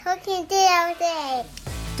Talking DLD.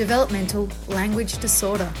 Developmental language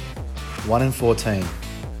disorder. 1 in 14.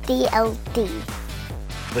 DLD.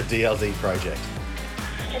 The DLD Project.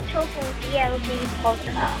 The Talking DLD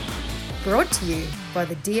podcast. Brought to you by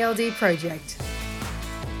the DLD Project.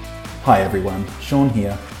 Hi everyone, Sean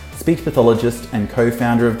here, speech pathologist and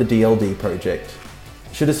co-founder of the DLD Project.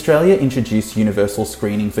 Should Australia introduce universal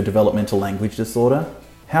screening for developmental language disorder?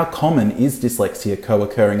 How common is dyslexia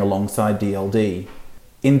co-occurring alongside DLD?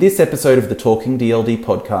 In this episode of the Talking DLD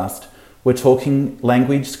podcast, we're talking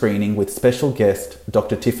language screening with special guest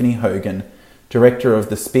Dr. Tiffany Hogan, Director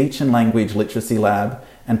of the Speech and Language Literacy Lab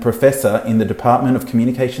and Professor in the Department of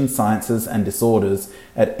Communication Sciences and Disorders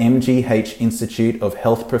at MGH Institute of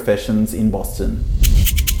Health Professions in Boston.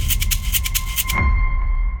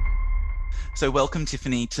 So welcome,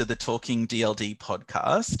 Tiffany, to the Talking DLD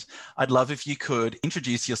podcast. I'd love if you could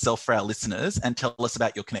introduce yourself for our listeners and tell us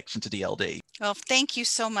about your connection to DLD. Well, thank you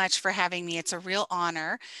so much for having me. It's a real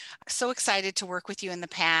honor. So excited to work with you in the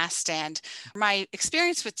past. And my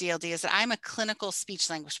experience with DLD is that I'm a clinical speech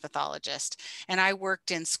language pathologist, and I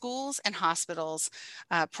worked in schools and hospitals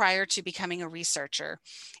prior to becoming a researcher.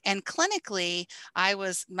 And clinically,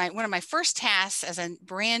 one of my first tasks as a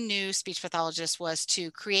brand new speech pathologist was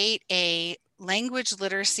to create a language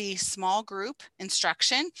literacy small group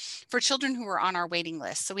instruction for children who were on our waiting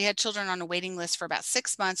list. So we had children on a waiting list for about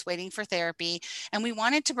 6 months waiting for therapy, and we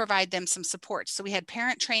wanted to provide them some support. So we had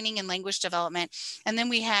parent training and language development, and then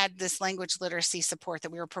we had this language literacy support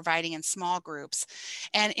that we were providing in small groups.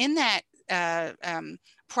 And in that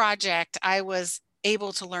project, I was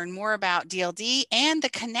able to learn more about DLD and the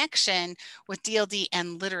connection with DLD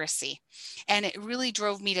and literacy. And it really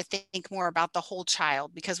drove me to think more about the whole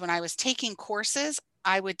child, because when I was taking courses,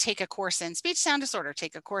 I would take a course in speech sound disorder,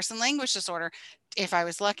 take a course in language disorder. If I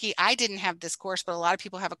was lucky, I didn't have this course, but a lot of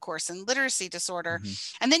people have a course in literacy disorder.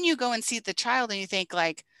 Mm-hmm. And then you go and see the child and you think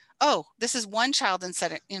like, oh, this is one child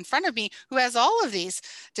in front of me who has all of these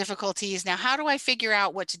difficulties. Now, how do I figure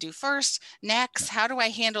out what to do first, next? How do I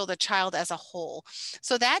handle the child as a whole?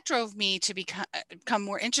 So that drove me to become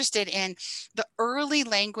more interested in the early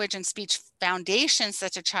language and speech foundations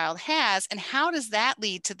that a child has, and how does that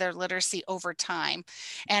lead to their literacy over time?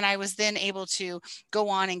 And I was then able to go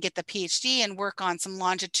on and get the PhD and work on some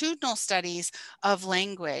longitudinal studies of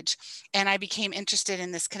language. And I became interested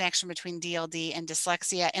in this connection between DLD and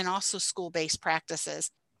dyslexia, and also school-based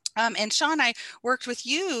practices. And Sean, I worked with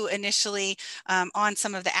you initially on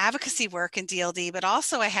some of the advocacy work in DLD, but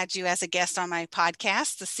also I had you as a guest on my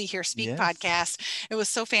podcast, the See Hear Speak podcast. It was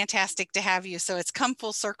so fantastic to have you. So it's come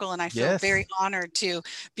full circle, and I feel very honored to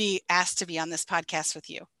be asked to be on this podcast with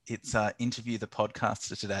you. It's interview the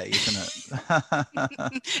podcaster today, isn't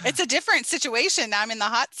it? It's a different situation. I'm in the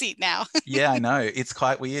hot seat now. Yeah, I know. It's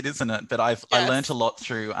quite weird, isn't it? But I learned a lot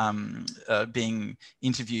through being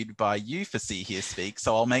interviewed by you for See Hear Speak.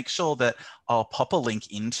 So I'll make sure that I'll pop a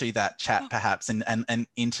link into that chat perhaps and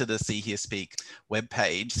into the See Hear Speak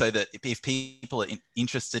webpage, so that if people are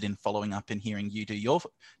interested in following up and hearing you do your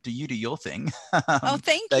thing,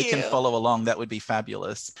 they can follow along. That would be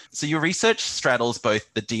fabulous. So your research straddles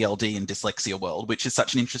both the DLD and dyslexia world, which is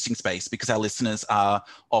such an interesting space because our listeners are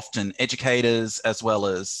often educators as well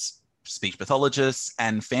as speech pathologists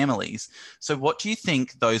and families. So what do you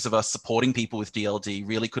think those of us supporting people with DLD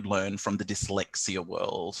really could learn from the dyslexia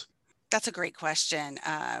world? That's a great question.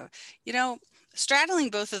 Straddling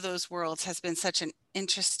both of those worlds has been such an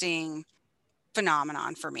interesting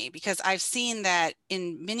phenomenon for me, because I've seen that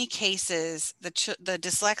in many cases, the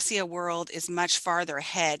dyslexia world is much farther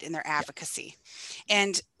ahead in their advocacy.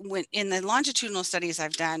 And when in the longitudinal studies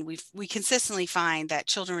I've done, we consistently find that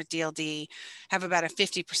children with DLD have about a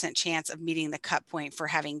 50% chance of meeting the cut point for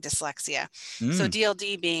having dyslexia. So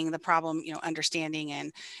DLD being the problem, understanding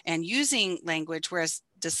and using language, whereas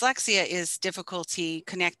dyslexia is difficulty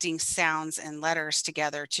connecting sounds and letters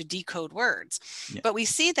together to decode words. Yeah. But we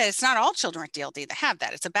see that it's not all children with DLD that have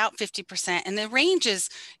that. It's about 50%. And the range is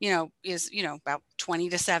about 20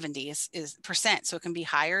 to 70 is percent. So it can be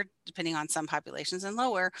higher depending on some populations and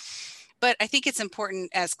lower. But I think it's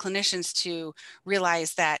important as clinicians to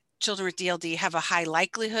realize that children with DLD have a high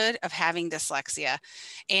likelihood of having dyslexia,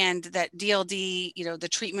 and that DLD, the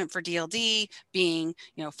treatment for DLD being,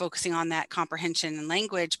 focusing on that comprehension and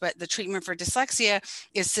language, but the treatment for dyslexia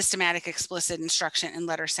is systematic explicit instruction and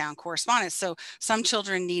letter sound correspondence. So some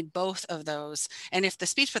children need both of those. And if the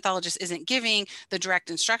speech pathologist isn't giving the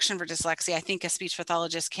direct instruction for dyslexia, I think a speech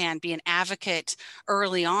pathologist can be an advocate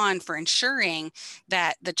early on for ensuring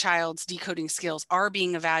that the child's decoding skills are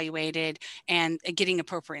being evaluated and getting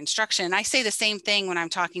appropriate instruction. I say the same thing when I'm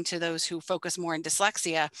talking to those who focus more in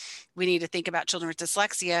dyslexia. We need to think about children with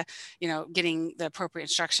dyslexia, getting the appropriate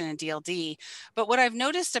instruction in DLD. But what I've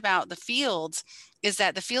noticed about the fields is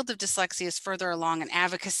that the field of dyslexia is further along in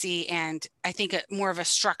advocacy and I think more of a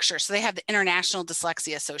structure. So they have the International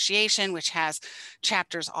Dyslexia Association, which has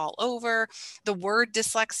chapters all over. The word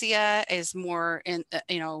dyslexia is more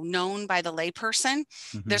known by the layperson.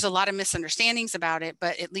 There's a lot of misunderstandings about it,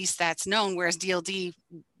 but at least that's known. Whereas DLD,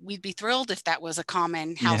 we'd be thrilled if that was a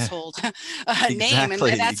common household name. And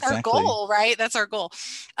that's our goal, right? That's our goal.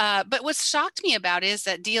 But what's shocked me about is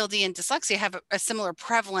that DLD and dyslexia have a similar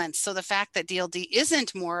prevalence. So the fact that DLD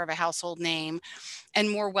isn't more of a household name and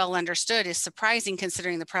more well understood is surprising,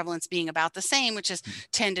 considering the prevalence being about the same, which is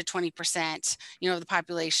 10 to 20%, of the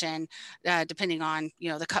population, depending on,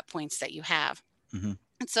 the cut points that you have.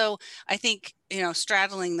 And so I think,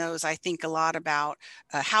 straddling those, I think a lot about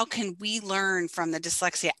how can we learn from the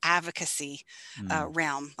dyslexia advocacy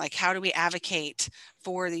realm? Like, how do we advocate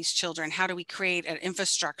for these children? How do we create an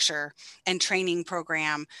infrastructure and training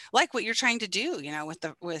program like what you're trying to do,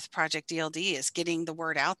 with Project DLD, is getting the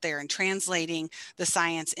word out there and translating the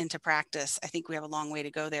science into practice. I think we have a long way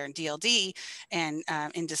to go there in DLD, and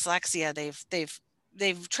in dyslexia,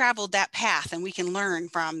 they've traveled that path, and we can learn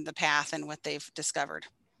from the path and what they've discovered.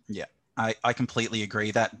 Yeah, I completely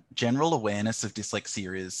agree. That general awareness of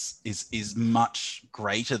dyslexia is much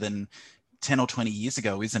greater than 10 or 20 years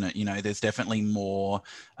ago, isn't it? There's definitely more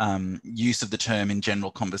use of the term in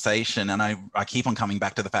general conversation. And I keep on coming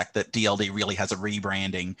back to the fact that DLD really has a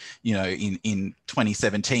rebranding, in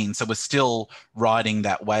 2017. So we're still riding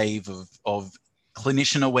that wave of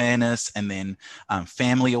clinician awareness, and then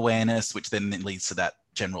family awareness, which then leads to that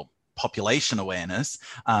general population awareness.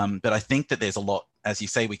 But I think that there's a lot, as you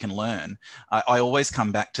say, we can learn. I always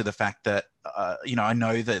come back to the fact that, I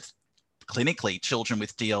know that clinically children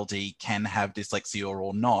with DLD can have dyslexia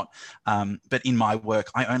or not. But in my work,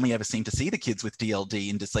 I only ever seem to see the kids with DLD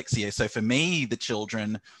and dyslexia. So for me, the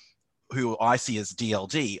children who I see as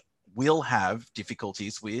DLD will have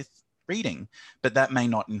difficulties with reading, but that may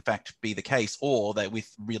not in fact be the case, or they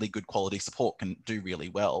with really good quality support can do really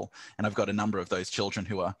well. And I've got a number of those children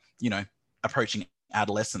who are, approaching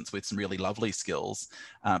adolescence with some really lovely skills.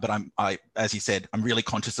 But as you said, I'm really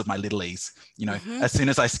conscious of my little E's. As soon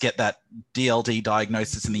as I get that DLD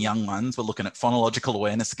diagnosis in the young ones, we're looking at phonological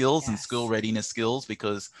awareness skills and school readiness skills,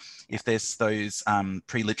 because if there's those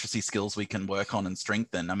pre-literacy skills we can work on and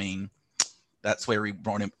strengthen, that's where we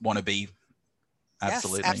want to be.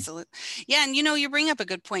 Absolutely. Yes, absolutely. Yeah. And you bring up a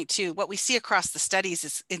good point too. What we see across the studies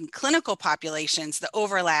is in clinical populations, the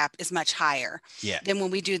overlap is much higher than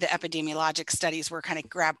when we do the epidemiologic studies, where kind of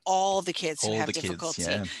grab all the kids who have difficulty.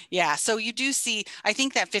 So you do see, I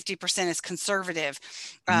think that 50% is conservative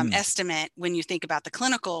estimate when you think about the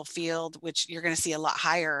clinical field, which you're going to see a lot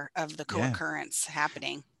higher of the co-occurrence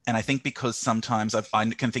happening. And I think because sometimes I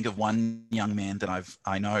can think of one young man that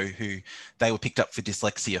I know who they were picked up for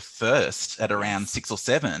dyslexia first at around 6 or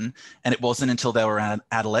 7, and it wasn't until they were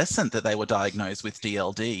adolescent that they were diagnosed with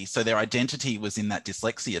DLD. So their identity was in that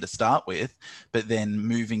dyslexia to start with, but then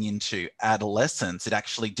moving into adolescence, it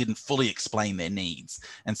actually didn't fully explain their needs.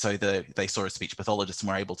 And so they saw a speech pathologist and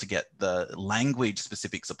were able to get the language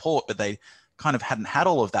specific support, but they kind of hadn't had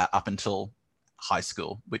all of that up until high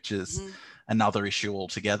school, which is another issue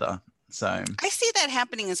altogether. So I see that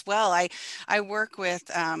happening as well. I work with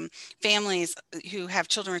families who have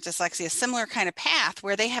children with dyslexia, similar kind of path,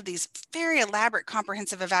 where they have these very elaborate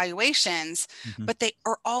comprehensive evaluations, but they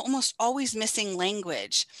are almost always missing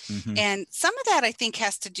language. And some of that I think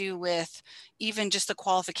has to do with even just the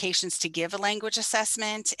qualifications to give a language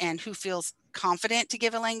assessment and who feels confident to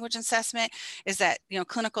give a language assessment. Is that,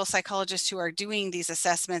 clinical psychologists who are doing these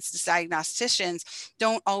assessments, diagnosticians,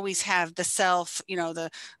 don't always have the the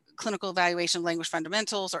clinical evaluation of language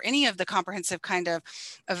fundamentals or any of the comprehensive kind of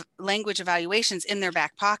language evaluations in their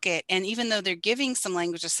back pocket. And even though they're giving some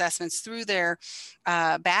language assessments through their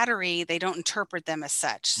battery, they don't interpret them as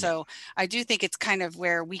such. So I do think it's kind of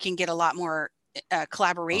where we can get a lot more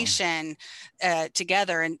collaboration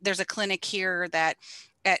together. And there's a clinic here that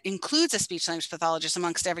includes a speech language pathologist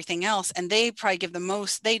amongst everything else, and they probably give the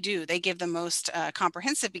most. They give the most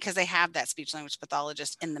comprehensive, because they have that speech language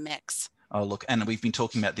pathologist in the mix. Oh, look, and we've been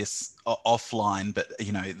talking about this offline, but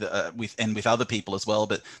with other people as well.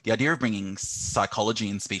 But the idea of bringing psychology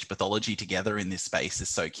and speech pathology together in this space is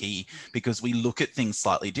so key, because we look at things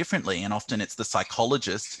slightly differently, and often it's the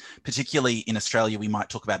psychologist. Particularly in Australia, we might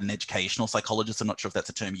talk about an educational psychologist. I'm not sure if that's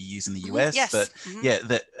a term you use in the US, yes. but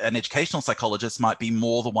that an educational psychologist might be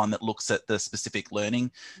more the one that looks at the specific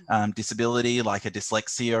learning disability, like a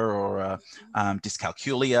dyslexia or a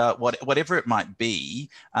dyscalculia, whatever it might be.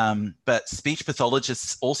 But speech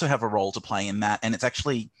pathologists also have a role to play in that, and it's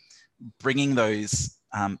actually bringing those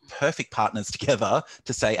perfect partners together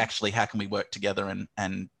to say, actually, how can we work together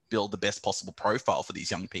and build the best possible profile for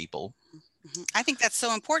these young people? I think that's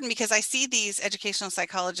so important, because I see these educational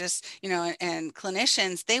psychologists, and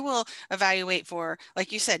clinicians, they will evaluate for,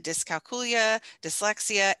 like you said, dyscalculia,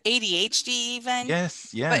 dyslexia, ADHD even.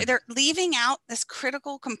 Yes, yeah. But they're leaving out this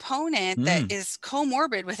critical component that is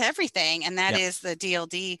comorbid with everything, and that is the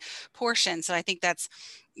DLD portion. So I think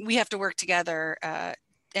we have to work together.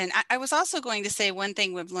 And I was also going to say, one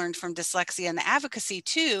thing we've learned from dyslexia and the advocacy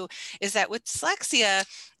too, is that with dyslexia,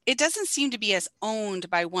 it doesn't seem to be as owned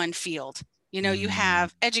by one field. You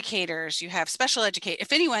have educators, you have special educators,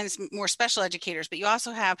 if anyone's more special educators, but you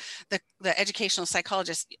also have the educational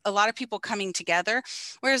psychologists, a lot of people coming together,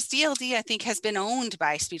 whereas DLD, I think, has been owned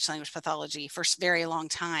by speech language pathology for a very long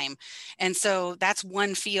time. And so that's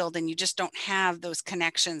one field, and you just don't have those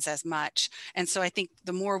connections as much. And so I think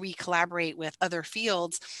the more we collaborate with other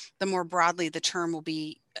fields, the more broadly the term will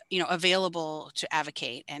be, available to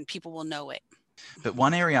advocate, and people will know it. But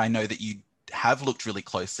one area I know that you have looked really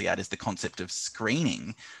closely at is the concept of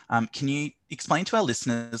screening. Can you explain to our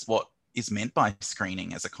listeners what is meant by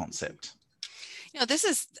screening as a concept? This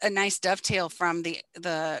is a nice dovetail from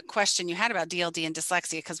the question you had about DLD and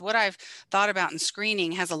dyslexia, because what I've thought about in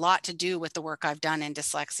screening has a lot to do with the work I've done in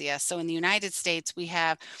dyslexia. So in the United States, we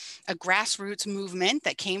have a grassroots movement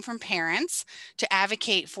that came from parents to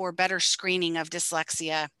advocate for better screening of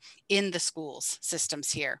dyslexia in the schools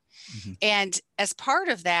systems here. And as part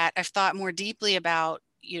of that, I've thought more deeply about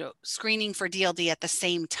screening for DLD at the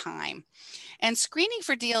same time. And screening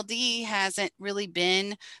for DLD hasn't really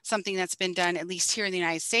been something that's been done, at least here in the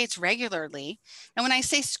United States, regularly. And when I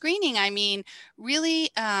say screening, I mean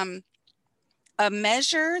really a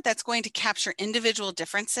measure that's going to capture individual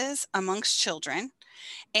differences amongst children.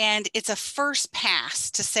 And it's a first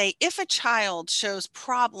pass to say, if a child shows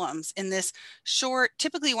problems in this short,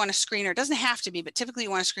 typically you want a screener, it doesn't have to be, but typically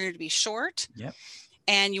you want a screener to be short. Yep.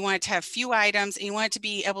 And you want it to have few items, and you want it to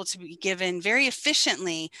be able to be given very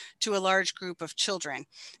efficiently to a large group of children.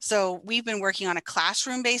 So we've been working on a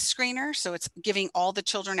classroom-based screener. So it's giving all the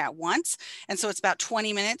children at once. And so it's about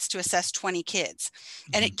 20 minutes to assess 20 kids.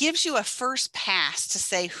 And it gives you a first pass to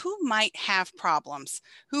say who might have problems,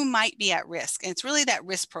 who might be at risk. And it's really that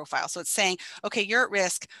risk profile. So it's saying, okay, you're at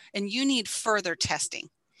risk and you need further testing.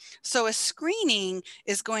 So a screening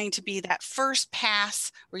is going to be that first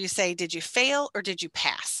pass where you say, did you fail or did you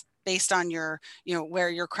pass? Based on your, where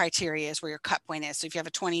your criteria is, where your cut point is. So if you have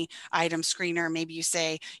a 20 item screener, maybe you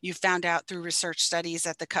say you found out through research studies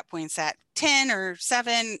that the cut point's at 10 or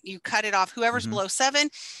 7, you cut it off, whoever's below 7,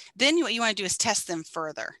 then what you want to do is test them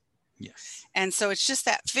further. Yes. And so it's just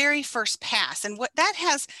that very first pass. And what that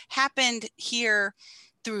has happened here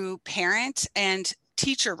through parent and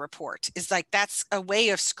teacher report is like, that's a way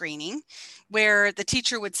of screening where the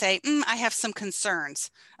teacher would say, I have some concerns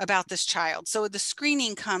about this child. So the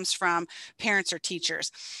screening comes from parents or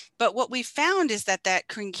teachers. But what we found is that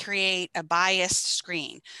can create a biased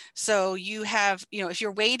screen. So you have, if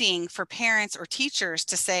you're waiting for parents or teachers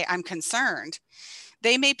to say, I'm concerned,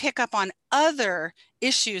 they may pick up on other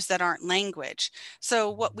issues that aren't language. So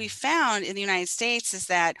what we found in the United States is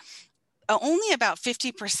that only about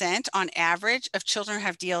 50% on average of children who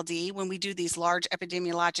have DLD, when we do these large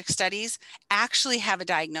epidemiologic studies, actually have a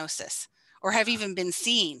diagnosis or have even been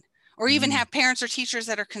seen or even have parents or teachers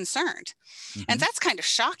that are concerned. And that's kind of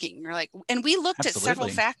shocking. You're like, and we looked at several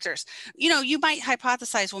factors. You might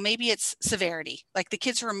hypothesize, well, maybe it's severity. Like the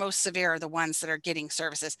kids who are most severe are the ones that are getting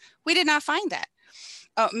services. We did not find that.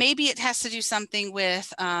 Maybe it has to do something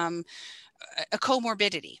with a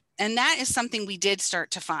comorbidity. And that is something we did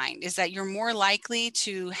start to find, is that you're more likely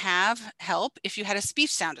to have help if you had a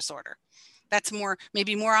speech sound disorder. That's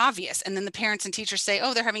maybe more obvious. And then the parents and teachers say,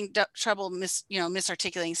 oh, they're having trouble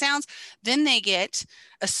misarticulating sounds. Then they get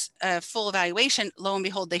a full evaluation. Lo and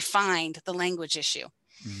behold, they find the language issue.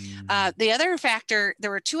 The other factor,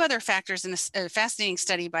 there were two other factors in a fascinating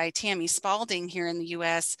study by Tammy Spalding here in the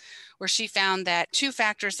US, where she found that two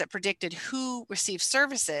factors that predicted who received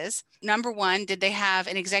services. Number one, did they have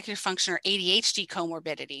an executive function or ADHD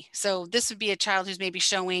comorbidity? So this would be a child who's maybe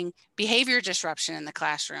showing behavior disruption in the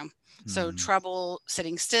classroom. So trouble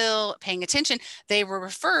sitting still, paying attention. They were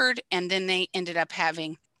referred, and then they ended up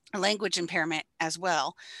having a language impairment as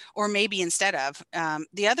well, or maybe instead of.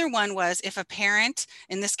 The other one was if a parent,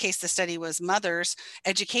 in this case, the study was mother's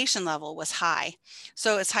education level was high.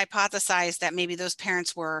 So it's hypothesized that maybe those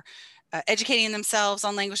parents were educating themselves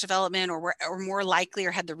on language development, or more likely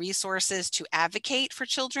or had the resources to advocate for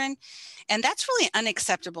children. And that's really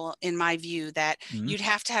unacceptable in my view, that you'd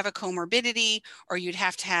have to have a comorbidity, or you'd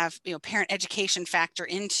have to have, parent education factor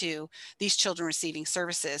into these children receiving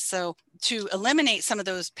services. So to eliminate some of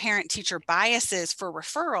those parent teacher biases for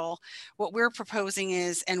referral, what we're proposing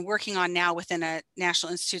is, and working on now within a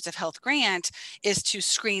National Institutes of Health grant, is to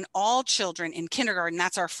screen all children in kindergarten.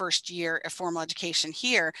 That's our first year of formal education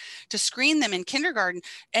here, to screen them in kindergarten.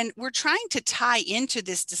 And we're trying to tie into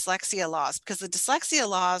this dyslexia laws, because the dyslexia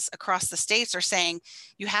laws across the states are saying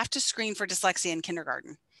you have to screen for dyslexia in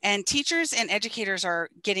kindergarten. And teachers and educators are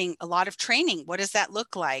getting a lot of training. What does that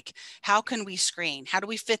look like? How can we screen? How do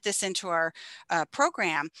we fit this into our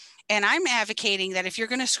program? And I'm advocating that if you're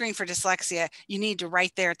going to screen for dyslexia, you need to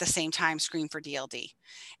right there at the same time screen for DLD.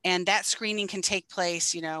 And that screening can take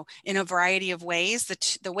place, in a variety of ways.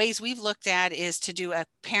 The ways we've looked at is to do a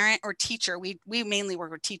parent or teacher. We mainly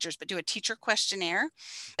work with teachers, but do a teacher questionnaire,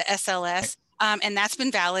 the SLS. And that's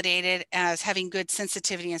been validated as having good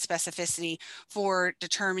sensitivity and specificity for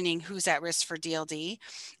determining who's at risk for DLD.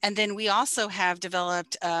 And then we also have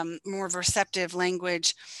developed more receptive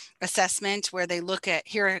language assessment, where they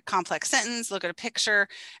hear a complex sentence, look at a picture,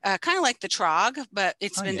 kind of like the TROG, but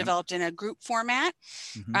it's been developed in a group format.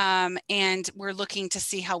 And we're looking to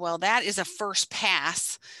see how well that is a first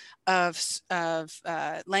pass of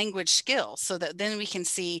language skills, so that then we can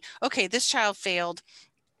see, okay, this child failed.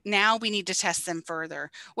 Now we need to test them further.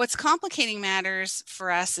 What's complicating matters for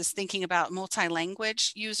us is thinking about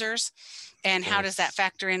multi-language users, and how does that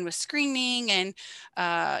factor in with screening, and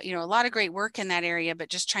a lot of great work in that area, but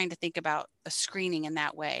just trying to think about a screening in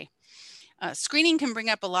that way. Screening can bring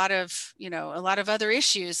up a lot of other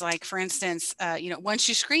issues, like, for instance, once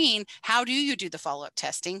you screen, how do you do the follow-up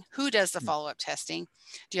testing? Who does the follow-up testing?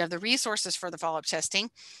 Do you have the resources for the follow-up testing?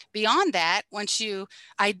 Beyond that,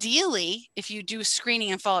 ideally, if you do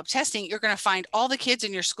screening and follow-up testing, you're going to find all the kids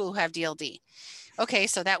in your school who have DLD. Okay,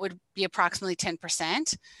 so that would be approximately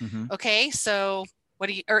 10%. Okay, so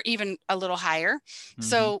or even a little higher.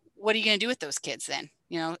 So what are you going to do with those kids then?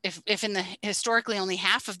 If in the historically only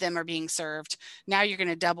half of them are being served, now you're going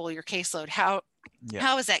to double your caseload. How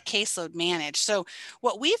is that caseload managed? So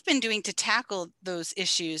what we've been doing to tackle those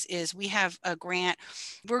issues is we have a grant.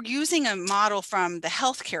 We're using a model from the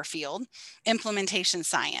healthcare field, implementation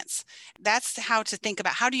science. That's how to think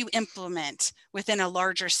about, how do you implement within a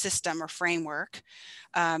larger system or framework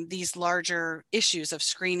these larger issues of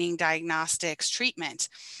screening, diagnostics, treatment.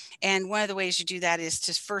 And one of the ways you do that is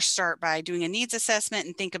to first start by doing a needs assessment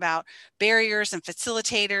and think about barriers and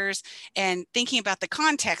facilitators, and thinking about the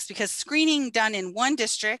context, because screening done in one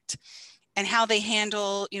district and how they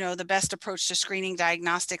handle, the best approach to screening,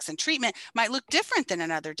 diagnostics, and treatment might look different than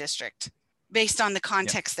another district based on the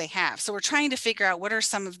context they have. So we're trying to figure out what are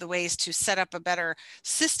some of the ways to set up a better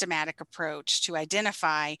systematic approach to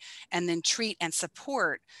identify and then treat and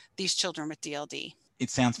support these children with DLD. It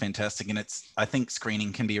sounds fantastic, and I think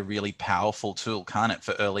screening can be a really powerful tool, can't it,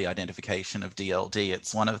 for early identification of DLD.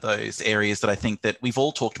 It's one of those areas that I think that we've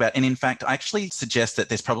all talked about. And in fact, I actually suggest that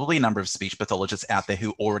there's probably a number of speech pathologists out there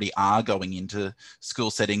who already are going into school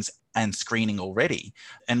settings and screening already.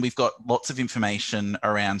 And we've got lots of information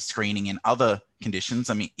around screening in other conditions.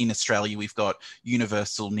 I mean, in Australia, we've got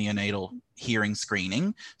universal neonatal hearing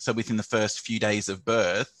screening. So within the first few days of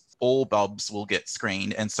birth, all bulbs will get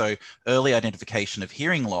screened. And so early identification of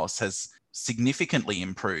hearing loss has significantly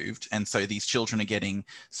improved. And so these children are getting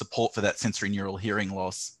support for that sensorineural hearing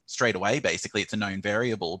loss straight away. Basically, it's a known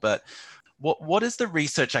variable. But what does the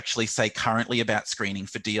research actually say currently about screening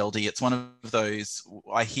for DLD? It's one of those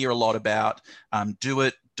I hear a lot about, do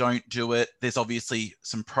it, don't do it. There's obviously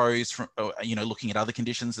some pros from, looking at other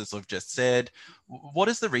conditions, as I've just said. What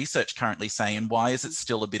does the research currently say, and why is it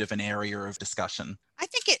still a bit of an area of discussion? I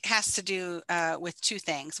think it has to do with two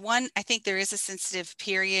things. One, I think there is a sensitive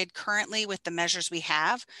period currently with the measures we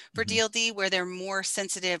have for DLD, where they're more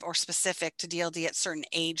sensitive or specific to DLD at certain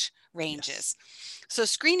age ranges. So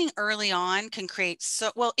screening early on can create,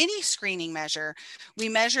 any screening measure, we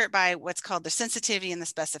measure it by what's called the sensitivity and the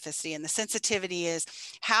specificity. And the sensitivity is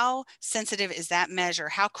how sensitive is that measure?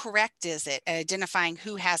 How correct is it at identifying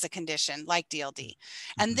who has a condition like DLD?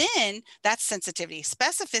 And then that's sensitivity.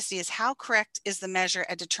 Specificity is how correct is the measure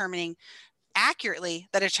at determining accurately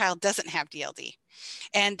that a child doesn't have DLD.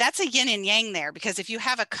 And that's a yin and yang there, because if you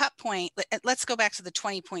have a cut point, let's go back to the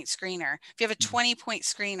 20-point screener. If you have a 20-point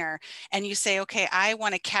screener and you say, okay, I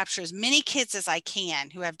want to capture as many kids as I can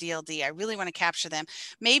who have DLD, I really want to capture them.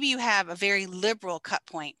 Maybe you have a very liberal cut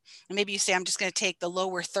point, and maybe you say, I'm just going to take the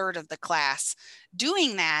lower third of the class.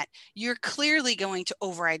 Doing that, you're clearly going to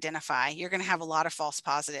over-identify. You're going to have a lot of false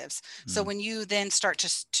positives. So when you then start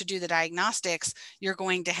to do the diagnostics, you're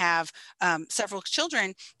going to have several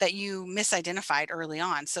children that you misidentified early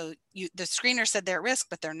on. So the screener said they're at risk,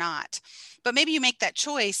 but they're not. But maybe you make that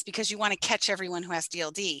choice because you want to catch everyone who has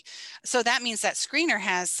DLD. So that means that screener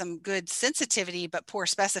has some good sensitivity, but poor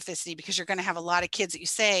specificity, because you're going to have a lot of kids that you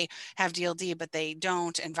say have DLD, but they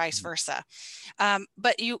don't, and vice versa.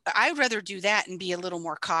 But I'd rather do that and be a little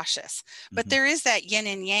more cautious. But there is that yin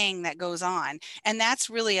and yang that goes on. And that's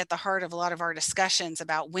really at the heart of a lot of our discussions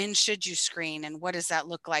about when should you screen and what does that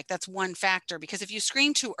look like? That's one factor, because if you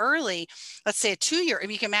screen too early, let's say a 2-year, if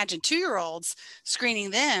you can imagine 2-year-olds screening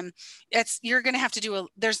them, you're going to have to do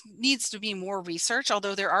there needs to be more research,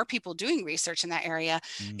 although there are people doing research in that area.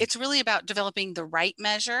 It's really about developing the right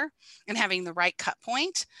measure and having the right cut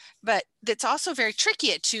point. But it's also very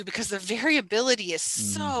tricky at 2, because the variability is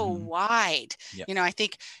so wide. Yep. I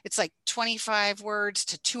think it's like 25 words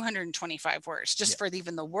to 225 words just for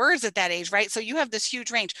even the words at that age, right? So you have this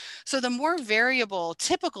huge range. So the more variable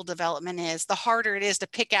typical development is, the harder it is to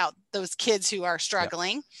pick out those kids who are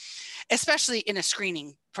struggling, especially in a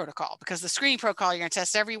screening protocol, because the screening protocol, you're going to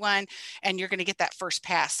test everyone and you're going to get that first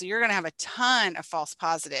pass. So you're going to have a ton of false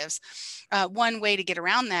positives. One way to get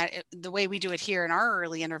around that, the way we do it here in our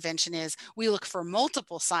early intervention, is we look for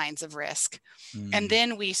multiple signs of risk. And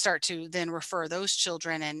then we start to then refer those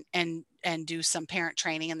children and do some parent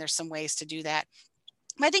training. And there's some ways to do that.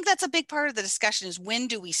 I think that's a big part of the discussion, is when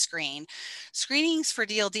do we screen? Screenings for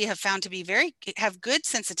DLD have found to have good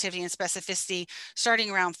sensitivity and specificity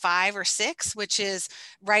starting around 5 or 6, which is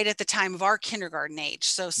right at the time of our kindergarten age.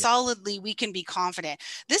 So solidly, we can be confident.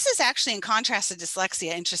 This is actually in contrast to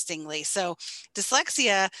dyslexia, interestingly. So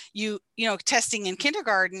dyslexia, testing in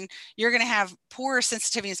kindergarten, you're going to have poorer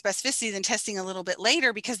sensitivity and specificity than testing a little bit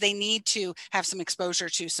later, because they need to have some exposure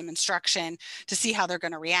to some instruction to see how they're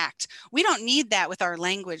going to react. We don't need that with our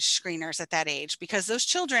language screeners at that age, because those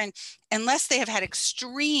children, unless they have had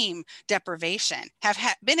extreme deprivation, have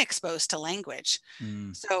been exposed to language.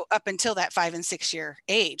 So up until that 5 and 6 year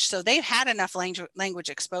age. So they've had enough language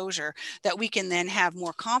exposure that we can then have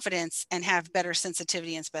more confidence and have better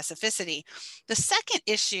sensitivity and specificity. The second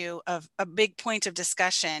issue of a big point of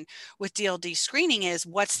discussion with DLD screening is,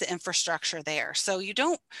 what's the infrastructure there? So you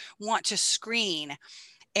don't want to screen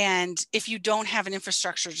and if you don't have an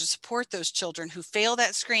infrastructure to support those children who fail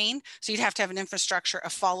that screen, so you'd have to have an infrastructure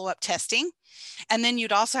of follow-up testing. And then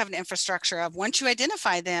you'd also have an infrastructure of, once you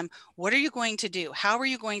identify them, what are you going to do? How are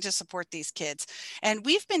you going to support these kids? And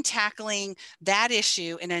we've been tackling that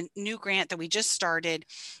issue in a new grant that we just started,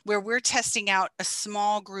 where we're testing out a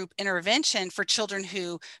small group intervention for children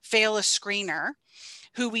who fail a screener,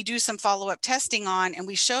 who we do some follow-up testing on, and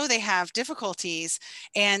we show they have difficulties,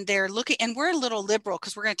 and they're looking, and we're a little liberal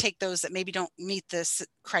because we're going to take those that maybe don't meet this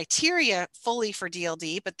criteria fully for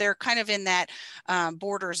DLD, but they're kind of in that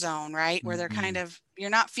border zone, right? Where they're kind of, you're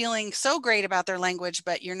not feeling so great about their language,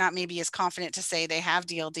 but you're not maybe as confident to say they have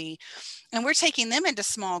DLD. And we're taking them into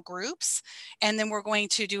small groups, and then we're going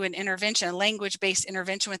to do an intervention, a language-based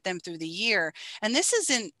intervention with them through the year. And this is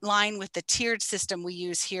in line with the tiered system we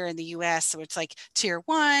use here in the US. So it's like tier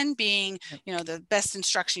 1 being, the best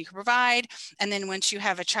instruction you can provide. And then once you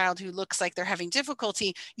have a child who looks like they're having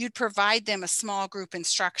difficulty, you'd provide them a small group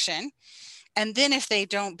instruction. And then if they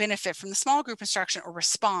don't benefit from the small group instruction or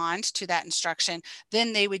respond to that instruction,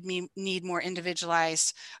 then they would need more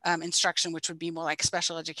individualized instruction, which would be more like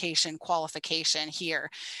special education qualification here.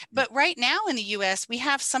 But right now in the US, we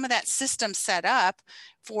have some of that system set up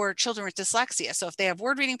for children with dyslexia. So if they have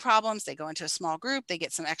word reading problems, they go into a small group, they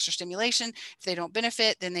get some extra stimulation. If they don't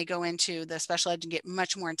benefit, then they go into the special ed and get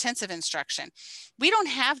much more intensive instruction. We don't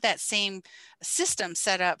have that same system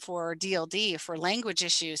set up for DLD, for language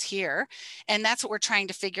issues here. And that's what we're trying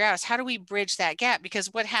to figure out, is how do we bridge that gap?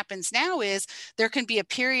 Because what happens now is there can be a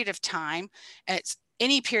period of time,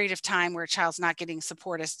 any period of time where a child's not getting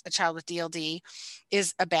support as a child with DLD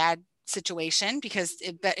is a bad situation, because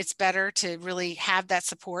it's better to really have that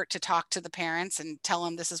support to talk to the parents and tell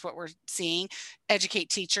them this is what we're seeing, educate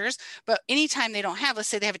teachers. But anytime they don't have, let's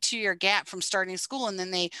say they have a 2-year gap from starting school, and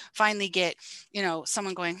then they finally get,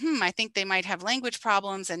 someone going, I think they might have language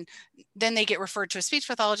problems. And then they get referred to a speech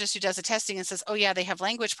pathologist who does a testing and says, oh yeah, they have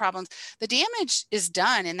language problems. The damage is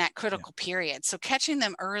done in that critical period. So catching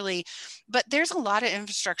them early, but there's a lot of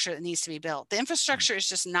infrastructure that needs to be built. The infrastructure is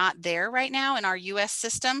just not there right now in our US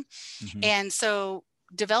system. And so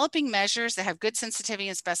developing measures that have good sensitivity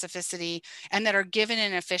and specificity and that are given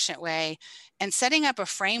in an efficient way, and setting up a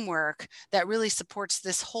framework that really supports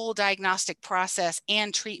this whole diagnostic process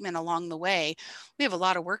and treatment along the way. We have a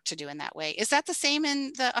lot of work to do in that way. Is that the same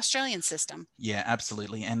in the Australian system? Yeah,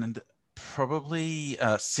 absolutely. And probably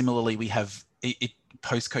similarly, we have it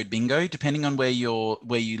postcode bingo. Depending on where you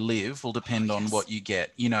live will depend on what you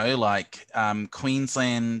get. Like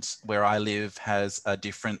Queensland, where I live, has a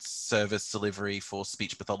different service delivery for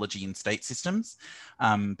speech pathology in state systems,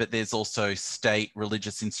 but there's also state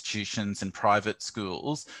religious institutions and private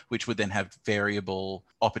schools which would then have variable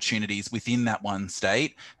opportunities within that one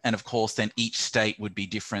state. And of course, then each state would be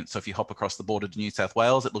different. So if you hop across the border to New South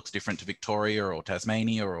Wales, it looks different to Victoria or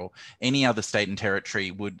Tasmania or any other state and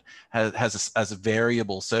territory has a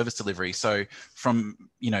variable service delivery. So from,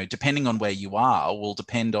 depending on where you are will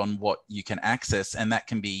depend on what you can access, and that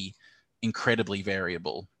can be incredibly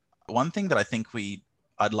variable. One thing that I think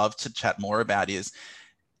I'd love to chat more about is,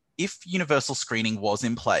 if universal screening was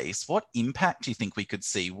in place, what impact do you think we could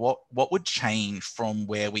see? What would change from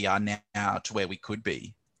where we are now to where we could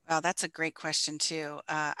be? Well, that's a great question too.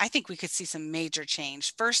 I think we could see some major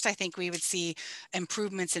change. First, I think we would see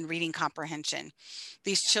improvements in reading comprehension.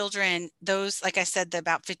 These children, like I said,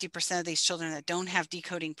 about 50% of these children that don't have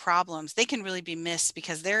decoding problems, they can really be missed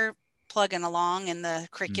because they're plugging along in the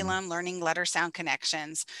curriculum, learning letter sound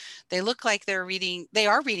connections. They look like they are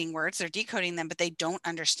reading words, they're decoding them, but they don't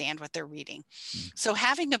understand what they're reading. So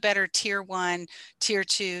having a better tier 1, tier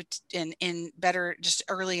 2, in better just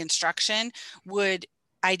early instruction would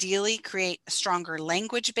ideally create a stronger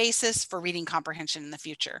language basis for reading comprehension in the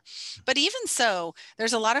future. But even so,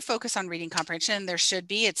 there's a lot of focus on reading comprehension. There should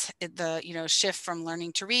be. It's the shift from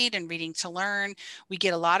learning to read and reading to learn. We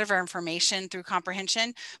get a lot of our information through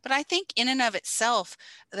comprehension. But I think in and of itself,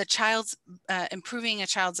 improving a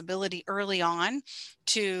child's ability early on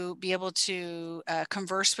to be able to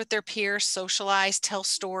converse with their peers, socialize, tell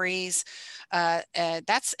stories,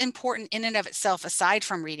 that's important in and of itself, aside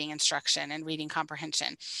from reading instruction and reading comprehension.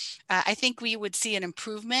 I think we would see an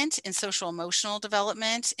improvement in social emotional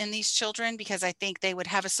development in these children, because I think they would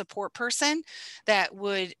have a support person that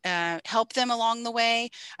would help them along the way.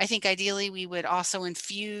 I think ideally we would also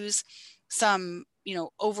infuse some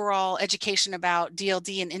overall education about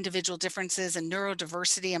DLD and individual differences and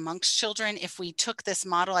neurodiversity amongst children. If we took this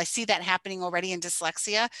model, I see that happening already in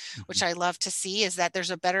dyslexia, which I love to see, is that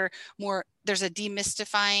there's a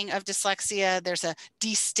demystifying of dyslexia. There's a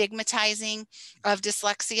destigmatizing of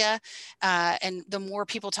dyslexia. And the more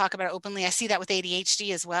people talk about it openly, I see that with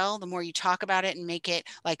ADHD as well. The more you talk about it and make it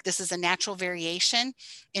like this is a natural variation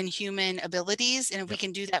in human abilities. And if we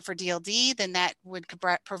can do that for DLD, then that would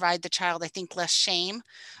provide the child, I think, less shame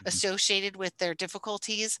associated with their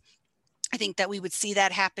difficulties. I think that we would see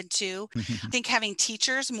that happen too. I think having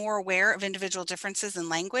teachers more aware of individual differences in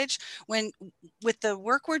language, with the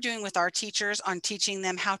work we're doing with our teachers on teaching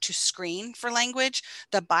them how to screen for language,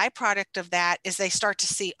 the byproduct of that is they start to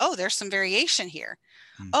see, oh, there's some variation here.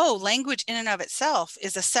 Oh, language in and of itself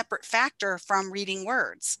is a separate factor from reading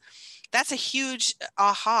words. That's a huge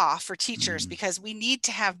aha for teachers, because we need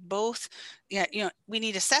to have both, we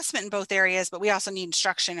need assessment in both areas, but we also need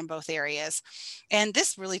instruction in both areas. And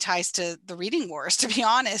this really ties to the reading wars, to be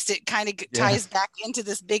honest. It kind of ties back into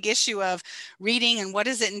this big issue of reading and what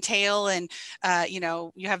does it entail. And,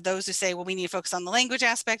 you have those who say, well, we need to focus on the language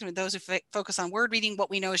aspect, and those who focus on word reading. What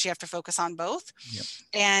we know is you have to focus on both.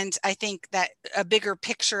 And I think that a bigger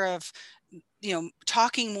picture of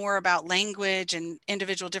talking more about language and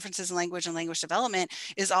individual differences in language and language development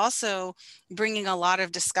is also bringing a lot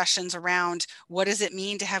of discussions around what does it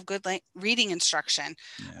mean to have good reading instruction.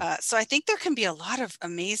 So I think there can be a lot of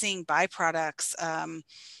amazing byproducts,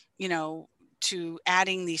 to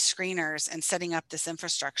adding these screeners and setting up this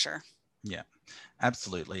infrastructure. Yeah,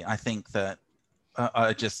 absolutely. I think that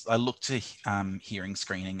I look to hearing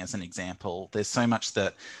screening as an example. There's so much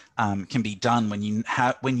that can be done when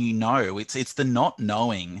you know. It's the not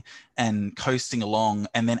knowing and coasting along,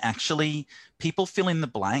 and then actually people fill in the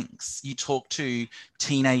blanks. You talk to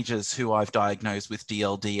teenagers who I've diagnosed with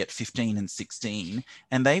DLD at 15 and 16,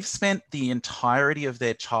 and they've spent the entirety of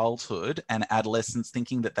their childhood and adolescence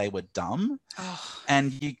thinking that they were dumb. Oh.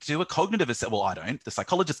 And you do a cognitive assessment. Well, I don't. The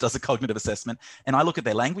psychologist does a cognitive assessment, and I look at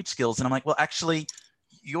their language skills and I'm like, well, actually,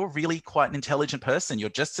 you're really quite an intelligent person. You're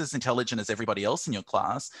just as intelligent as everybody else in your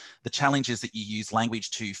class. The challenge is that you use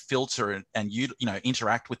language to filter and you know,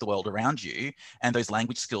 interact with the world around you. And those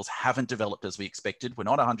language skills haven't developed as we expected. We're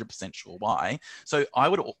not 100% sure why. So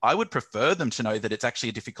I would prefer them to know that it's actually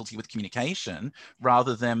a difficulty with communication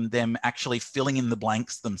rather than them actually filling in the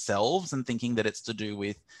blanks themselves and thinking that it's to do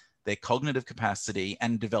with their cognitive capacity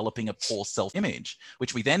and developing a poor self-image,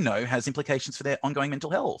 which we then know has implications for their ongoing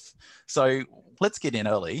mental health. So let's get in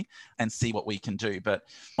early and see what we can do. But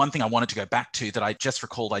one thing I wanted to go back to that I just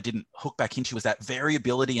recalled I didn't hook back into was that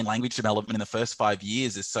variability in language development in the first 5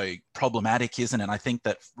 years is so problematic, isn't it? And I think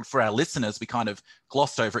that for our listeners, we kind of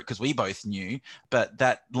glossed over it because we both knew, but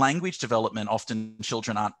that language development, often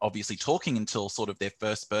children aren't obviously talking until sort of their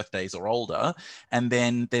first birthdays or older. And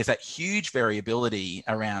then there's that huge variability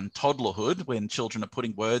around toddlerhood when children are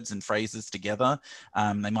putting words and phrases together.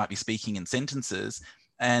 They might be speaking in sentences.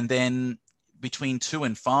 And then between 2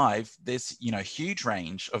 and 5, there's, you know, huge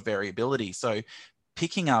range of variability. So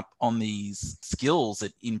picking up on these skills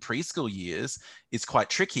in preschool years is quite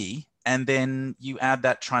tricky. And then you add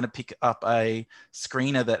that trying to pick up a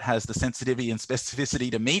screener that has the sensitivity and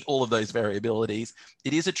specificity to meet all of those variabilities.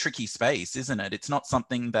 It is a tricky space, isn't it? It's not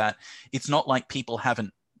something that, it's not like people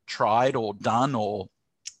haven't tried or done or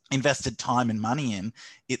invested time and money in.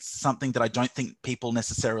 It's something that I don't think people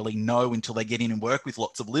necessarily know until they get in and work with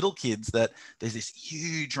lots of little kids, that there's this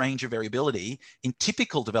huge range of variability in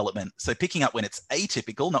typical development. So picking up when it's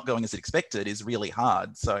atypical, not going as expected, is really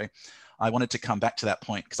hard. So I wanted to come back to that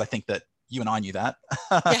point because I think that you and I knew that.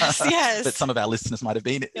 Yes, yes. But some of our listeners might have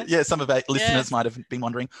been, some of our listeners might have been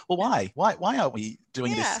wondering, well, why aren't we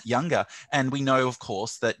doing this younger? And we know, of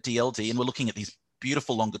course, that DLD, and we're looking at these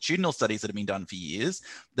beautiful longitudinal studies that have been done for years,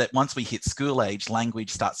 that once we hit school age,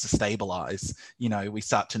 language starts to stabilize. You know, we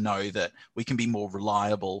start to know that we can be more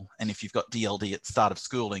reliable. And if you've got DLD at the start of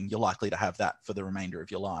schooling, you're likely to have that for the remainder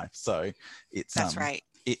of your life. So it's that's right.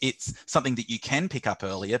 It's something that you can pick up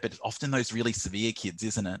earlier, but it's often those really severe kids,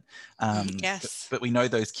 isn't it? Yes. But we know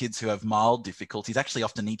those kids who have mild difficulties actually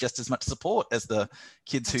often need just as much support as the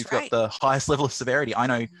kids who've got the highest level of severity. I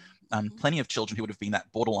know plenty of children who would have been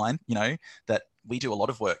that borderline, you know, that we do a lot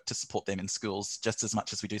of work to support them in schools just as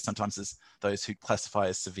much as we do sometimes as those who classify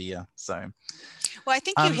as severe. So, well, I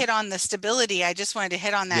think you hit on the stability. I just wanted to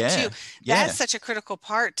hit on that too. That's such a critical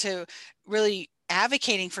part to really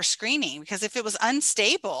advocating for screening, because if it was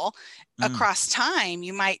unstable across time,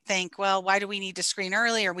 you might think, well, why do we need to screen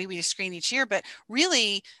early, or we screen each year? But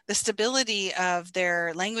really, the stability of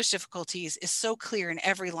their language difficulties is so clear in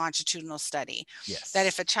every longitudinal study that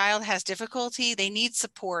if a child has difficulty, they need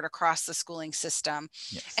support across the schooling system.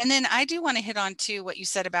 And then I do want to hit on to what you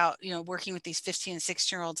said about, you know, working with these 15 and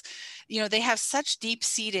 16-year-olds. You know, they have such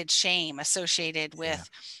deep-seated shame associated with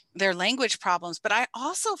their language problems. But I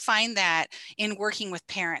also find that in working with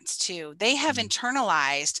parents too, they have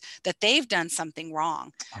internalized that they've done something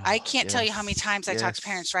wrong. I can't tell you how many times I talk to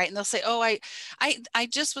parents, right? And they'll say, oh, I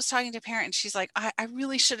just was talking to a parent and she's like, I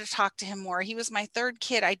really should have talked to him more. He was my third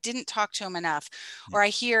kid. I didn't talk to him enough. Or I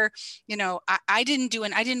hear, you know, I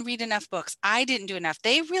didn't read enough books. I didn't do enough.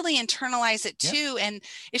 They really internalize it too. And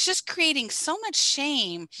it's just creating so much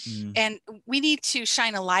shame. And we need to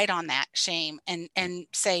shine a light on that shame and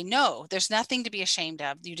say, no, there's nothing to be ashamed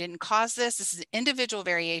of. You didn't cause this. This is an individual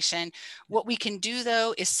variation. What we can do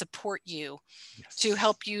though is support you to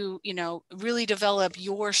help you, you know, really develop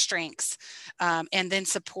your strengths and then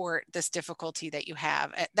support this difficulty that you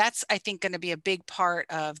have. That's, I think, going to be a big part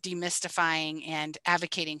of demystifying and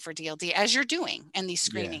advocating for DLD as you're doing in these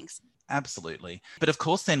screenings. Absolutely. But of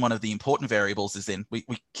course, then one of the important variables is then we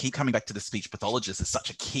keep coming back to the speech pathologist as such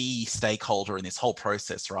a key stakeholder in this whole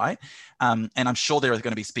process, right? And I'm sure there are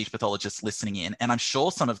going to be speech pathologists listening in, and I'm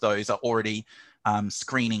sure some of those are already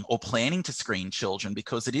screening or planning to screen children,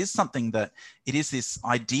 because it is something that it is this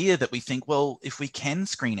idea that we think, well, if we can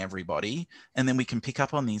screen everybody and then we can pick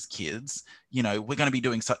up on these kids, you know, we're going to be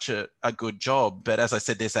doing such a good job. But as I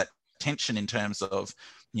said, there's that tension in terms of,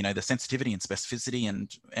 you know, the sensitivity and specificity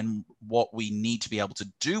and what we need to be able to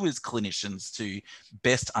do as clinicians to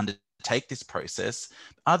best undertake this process.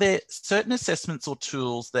 Are there certain assessments or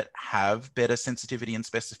tools that have better sensitivity and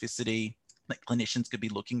specificity that clinicians could be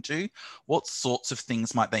looking to? What sorts of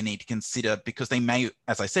things might they need to consider? Because they may,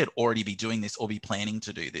 as I said, already be doing this or be planning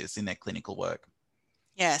to do this in their clinical work.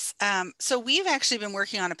 Yes. So we've actually been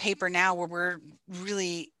working on a paper now where we're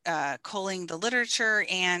really culling the literature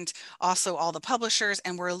and also all the publishers,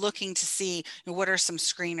 and we're looking to see what are some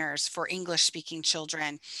screeners for English speaking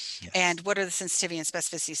children and what are the sensitivity and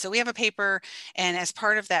specificity. So we have a paper, and as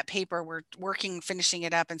part of that paper, we're finishing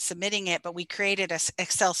it up and submitting it, but we created an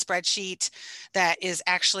Excel spreadsheet that is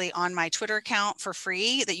actually on my Twitter account for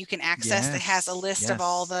free that you can access, that has a list of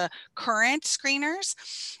all the current screeners.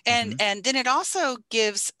 And then it also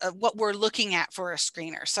gives what we're looking at for a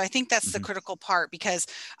screener. So I think that's the critical part, because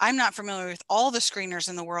I'm not familiar with all the screeners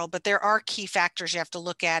in the world, but there are key factors you have to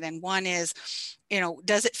look at. And one is,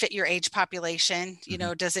 does it fit your age population?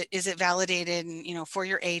 Is it validated and, for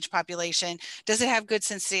your age population? Does it have good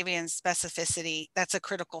sensitivity and specificity? That's a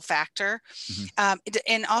critical factor.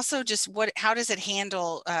 And also just how does it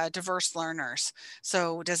handle diverse learners?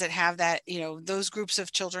 So does it have that, those groups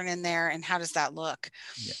of children in there, and how does that look?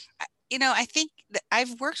 Yeah. I think that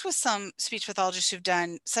I've worked with some speech pathologists who've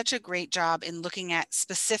done such a great job in looking at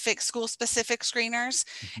school-specific screeners.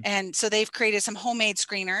 And so they've created some homemade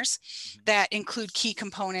screeners that include key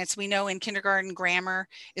components. We know in kindergarten, grammar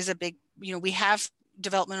is a big, we have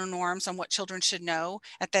developmental norms on what children should know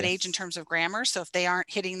at that age in terms of grammar. So if they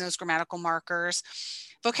aren't hitting those grammatical markers,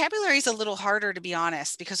 vocabulary is a little harder, to be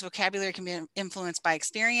honest, because vocabulary can be influenced by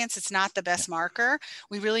experience. It's not the best marker.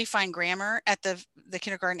 We really find grammar at the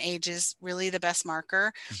kindergarten age is really the best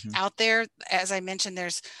marker out there. As I mentioned,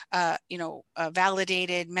 there's a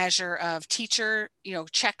validated measure of teacher,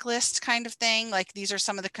 checklist kind of thing. Like, these are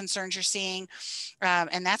some of the concerns you're seeing.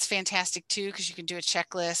 And that's fantastic too, because you can do a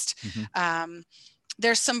checklist.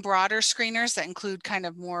 There's some broader screeners that include kind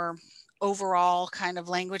of more overall kind of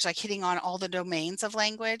language, like hitting on all the domains of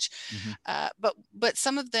language. But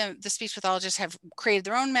some of the speech pathologists have created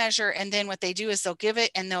their own measure, and then what they do is they'll give it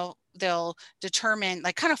and they'll determine,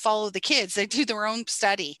 like, kind of follow the kids. They do their own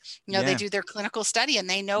study, they do their clinical study, and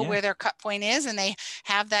they know where their cut point is, and they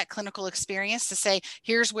have that clinical experience to say,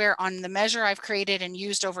 here's where on the measure I've created and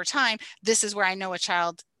used over time, this is where I know a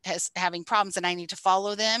child having problems, and I need to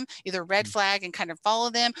follow them, either red flag and kind of follow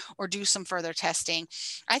them, or do some further testing.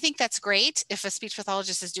 I think that's great if a speech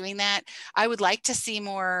pathologist is doing that. I would like to see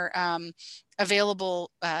more available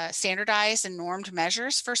standardized and normed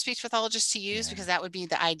measures for speech pathologists to use, because that would be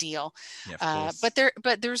the ideal.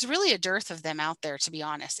 But there's really a dearth of them out there, to be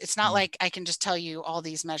honest. It's not like I can just tell you all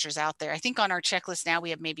these measures out there. I think on our checklist now we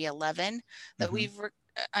have maybe 11 that we've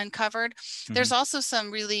uncovered. There's also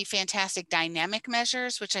some really fantastic dynamic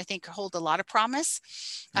measures, which I think hold a lot of promise.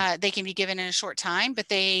 They can be given in a short time, but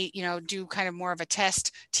they, do kind of more of a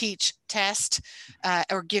teach, test,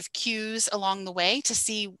 or give cues along the way to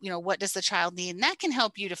see, what does the child need? And that can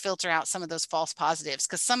help you to filter out some of those false positives,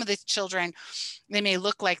 because some of the children, they may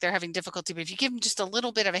look like they're having difficulty, but if you give them just a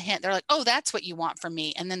little bit of a hint, they're like, oh, that's what you want from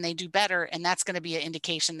me. And then they do better. And that's going to be an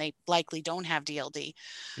indication they likely don't have DLD.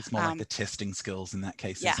 It's more like the testing skills in that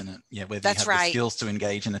case, isn't it? Yeah, whether that's you have the skills to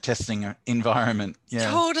engage in a testing environment.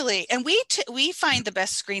 Yeah, totally. And we find the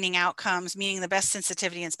best screening outcomes, meaning the best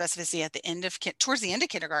sensitivity and specificity at the end of towards the end of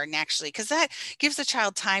kindergarten, actually, because that gives the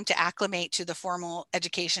child time to acclimate to the formal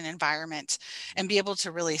education environment and be able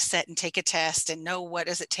to really sit and take a test and know, what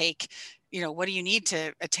does it take, what do you need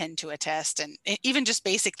to attend to a test, and even just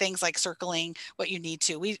basic things like circling what you need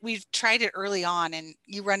to. We've tried it early on, and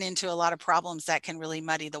you run into a lot of problems that can really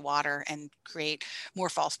muddy the water and create more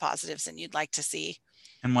false positives than you'd like to see.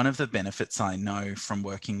 And one of the benefits I know from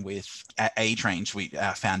working with age range,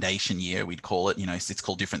 our foundation year, we'd call it, it's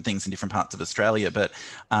called different things in different parts of Australia, but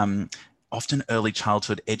often early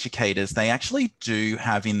childhood educators, they actually do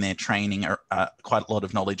have in their training quite a lot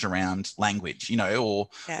of knowledge around language, or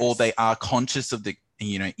they are conscious of the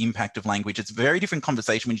impact of language. It's a very different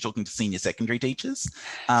conversation when you're talking to senior secondary teachers,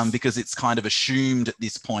 because it's kind of assumed at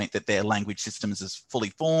this point that their language systems is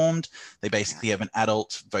fully formed. They basically have an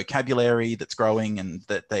adult vocabulary that's growing and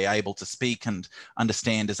that they're able to speak and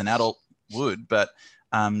understand as an adult would. But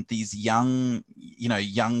these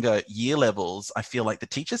younger year levels, I feel like the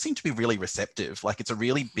teachers seem to be really receptive. Like, it's a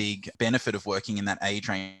really big benefit of working in that age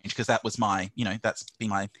range, because that was that's been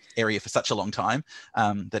my area for such a long time,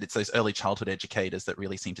 that it's those early childhood educators that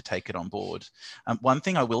really seem to take it on board. One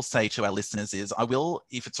thing I will say to our listeners is, I will,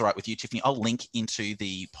 if it's all right with you, Tiffany, I'll link into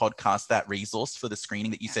the podcast, that resource for the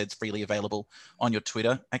screening that you said is freely available on your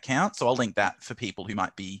Twitter account. So I'll link that for people who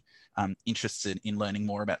might be interested in learning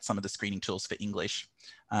more about some of the screening tools for English.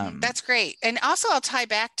 That's great. And also, I'll tie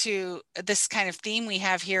back to this kind of theme we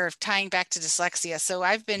have here of tying back to dyslexia. So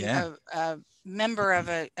I've been a member of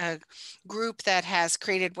a group that has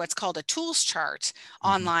created what's called a tools chart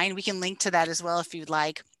online. We can link to that as well if you'd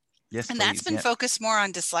like. Yes, And please. that's been focused more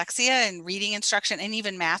on dyslexia and reading instruction and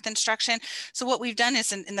even math instruction. So what we've done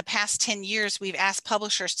is in the past 10 years, we've asked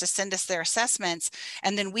publishers to send us their assessments,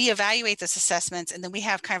 and then we evaluate those assessments. And then we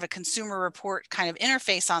have kind of a consumer report kind of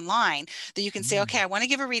interface online that you can say, okay, I want to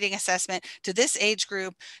give a reading assessment to this age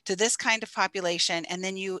group, to this kind of population. And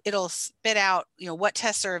then it'll spit out, what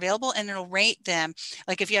tests are available, and it'll rate them.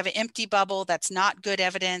 Like if you have an empty bubble, that's not good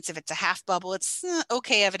evidence. If it's a half bubble, it's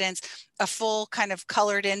okay evidence. A full kind of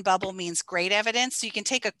colored in bubble means great evidence. So you can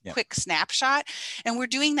take a quick snapshot, and we're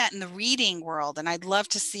doing that in the reading world. And I'd love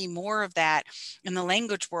to see more of that in the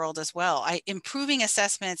language world as well. Improving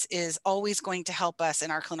assessments is always going to help us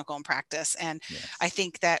in our clinical and practice. And I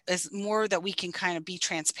think that is more that we can kind of be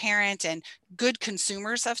transparent and good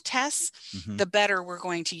consumers of tests, the better we're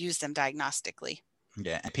going to use them diagnostically.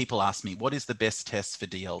 Yeah, and people ask me, what is the best test for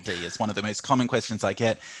DLD? It's one of the most common questions I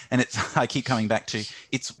get. And I keep coming back to,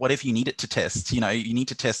 it's whatever you need it to test. You need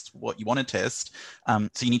to test what you want to test. So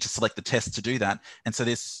you need to select the test to do that. And so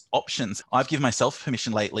there's options. I've given myself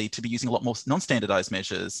permission lately to be using a lot more non-standardized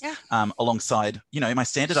measures alongside, my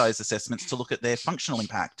standardized assessments to look at their functional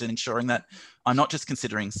impact and ensuring that I'm not just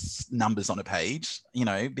considering numbers on a page,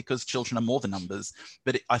 because children are more than numbers.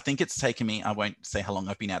 But I think it's taken me, I won't say how long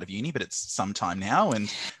I've been out of uni, but it's some time now.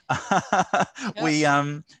 And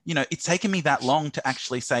it's taken me that long to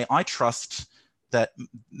actually say, I trust that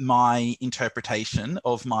my interpretation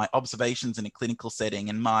of my observations in a clinical setting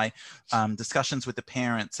and my discussions with the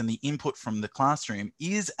parents and the input from the classroom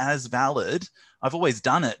is as valid. I've always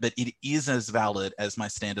done it, but it is as valid as my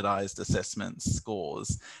standardized assessment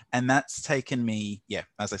scores. And that's taken me,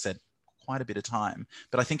 as I said, quite a bit of time.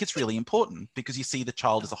 But I think it's really important because you see the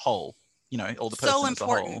child as a whole. All the person so as a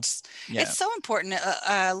whole. important. It's so important.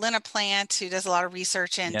 Lena Plant, who does a lot of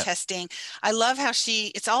research and testing, I love how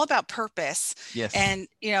it's all about purpose. Yes. And,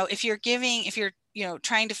 if you're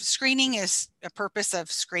trying to, screening is a purpose of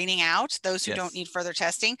screening out those who don't need further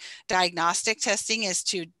testing. Diagnostic testing is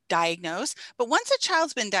to diagnose. But once a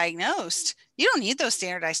child's been diagnosed, you don't need those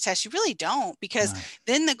standardized tests. You really don't, because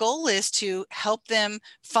then the goal is to help them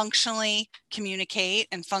functionally communicate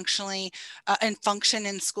and functionally and function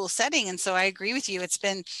in school setting. And so I agree with you. It's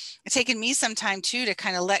taken me some time too to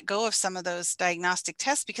kind of let go of some of those diagnostic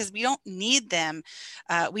tests because we don't need them.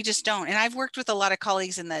 We just don't. And I've worked with a lot of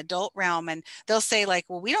colleagues in the adult realm, and they'll say like,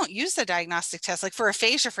 well, we don't use the diagnostic test. Like for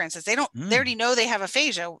aphasia, for instance, they already know they have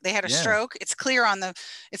aphasia. They had a stroke. It's clear on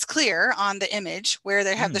the image where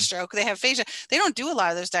they have the stroke, they have aphasia. They don't do a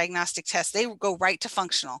lot of those diagnostic tests. They go right to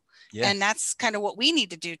functional. Yes. And that's kind of what we need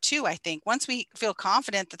to do too, I think. Once we feel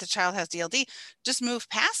confident that the child has DLD, just move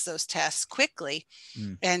past those tests quickly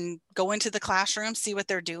and go into the classroom, see what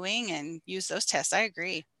they're doing and use those tests. I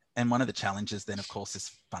agree. And one of the challenges then, of course,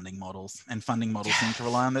 is funding models, and funding models seem to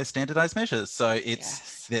rely on those standardized measures. So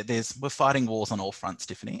we're fighting wars on all fronts,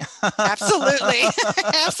 Tiffany. Absolutely.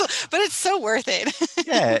 Absolutely. But it's so worth it.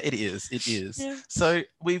 Yeah, it is. It is. Yeah. So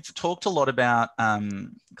we've talked a lot about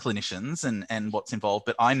clinicians and what's involved,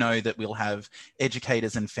 but I know that we'll have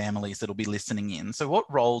educators and families that'll be listening in. So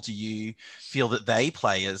what role do you feel that they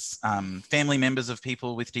play as family members of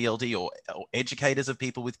people with DLD or educators of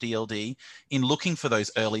people with DLD in looking for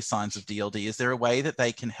those early signs of DLD? Is there a way that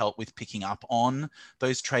they can help with picking up on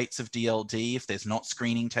those traits of DLD if there's not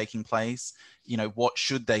screening taking place? What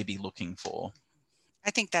should they be looking for? I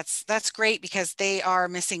think that's great because they are a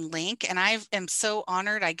missing link. And I am so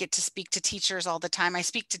honored. I get to speak to teachers all the time. I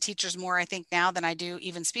speak to teachers more, I think, now than I do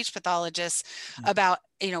even speech pathologists about,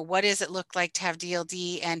 what does it look like to have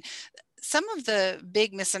DLD? And some of the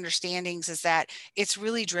big misunderstandings is that it's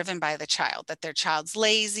really driven by the child, that their child's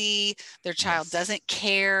lazy, their child doesn't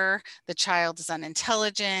care, the child is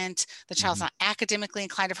unintelligent, the child's not academically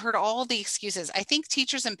inclined. I've heard all the excuses. I think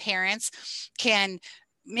teachers and parents can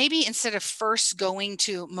maybe, instead of first going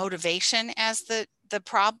to motivation as the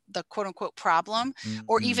quote unquote problem,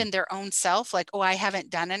 or even their own self, like, oh, I haven't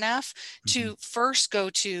done enough, to first go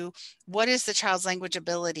to what is the child's language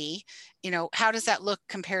ability? How does that look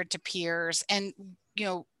compared to peers? And,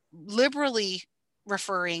 liberally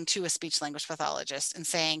referring to a speech language pathologist and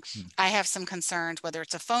saying, I have some concerns, whether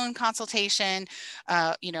it's a phone consultation,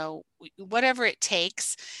 whatever it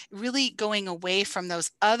takes, really going away from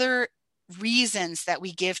those other reasons that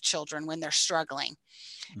we give children when they're struggling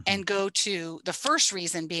and go to the first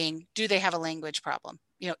reason being, do they have a language problem?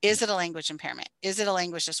 Is it a language impairment? Is it a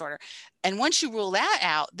language disorder? And once you rule that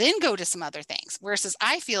out, then go to some other things. Whereas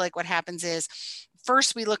I feel like what happens is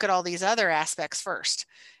first we look at all these other aspects first,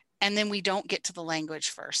 and then we don't get to the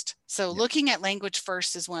language first. So looking at language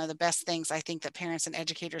first is one of the best things I think that parents and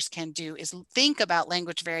educators can do, is think about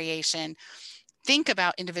language variation, think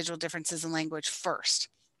about individual differences in language first.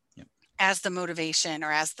 Yep. as the motivation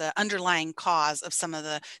or as the underlying cause of some of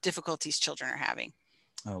the difficulties children are having.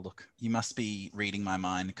 Oh, look, you must be reading my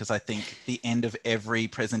mind, because I think the end of every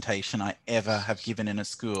presentation I ever have given in a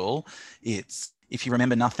school, it's, if you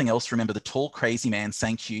remember nothing else, remember the tall, crazy man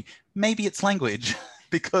saying to you, maybe it's language,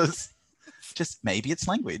 because just maybe it's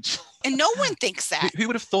language. And no one thinks that. Who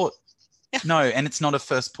would have thought? No, and it's not a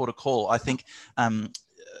first port of call. I think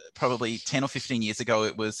probably 10 or 15 years ago,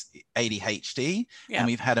 it was ADHD, and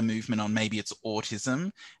we've had a movement on maybe it's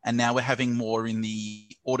autism. And now we're having more in the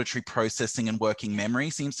auditory processing and working memory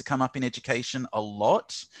seems to come up in education a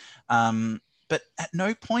lot. But at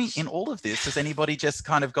no point in all of this has anybody just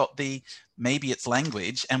kind of got the, maybe it's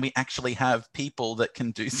language, and we actually have people that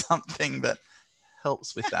can do something that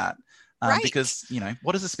helps with that. Right. Because, you know,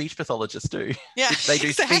 what does a speech pathologist do? Yeah, They do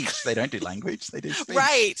exactly. speech. They don't do language. They do speech.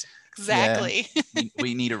 Right. Exactly. Yeah.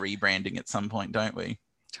 We need a rebranding at some point, don't we?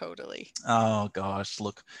 Totally. Oh, gosh.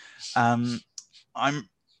 Look, I'm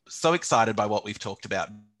so excited by what we've talked about,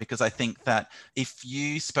 because I think that if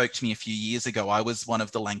you spoke to me a few years ago, I was one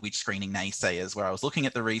of the language screening naysayers, where I was looking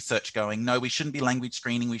at the research going, no, we shouldn't be language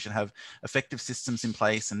screening. We should have effective systems in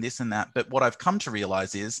place and this and that. But what I've come to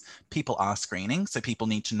realize is people are screening. So people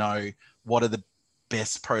need to know what are the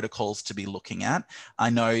best protocols to be looking at. I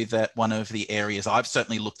know that one of the areas I've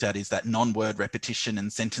certainly looked at is that non-word repetition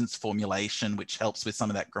and sentence formulation, which helps with some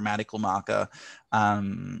of that grammatical marker,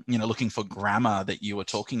 you know, looking for grammar that you were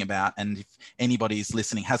talking about. And if anybody's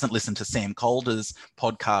listening, hasn't listened to Sam Calder's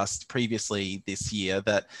podcast previously this year,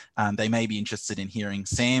 that they may be interested in hearing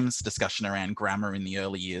Sam's discussion around grammar in the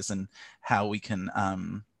early years and how we can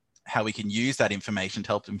use that information to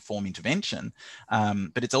help inform intervention.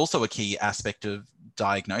 But it's also a key aspect of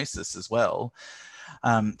diagnosis as well.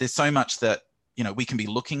 There's so much that, you know, we can be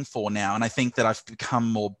looking for now. And I think that I've become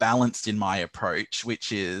more balanced in my approach,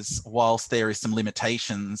 which is, whilst there is some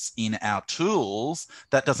limitations in our tools,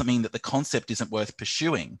 that doesn't mean that the concept isn't worth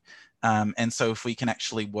pursuing. And so if we can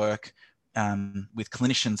actually work with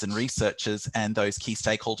clinicians and researchers and those key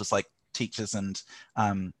stakeholders like teachers and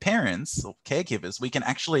parents or caregivers, we can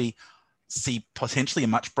actually see potentially a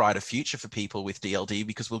much brighter future for people with DLD,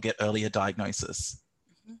 because we'll get earlier diagnosis.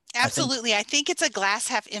 Absolutely. I think it's a glass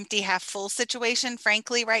half empty, half full situation,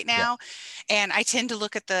 frankly, right now. Yeah. And I tend to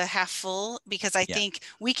look at the half full, because I think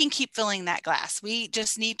we can keep filling that glass. We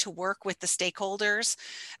just need to work with the stakeholders,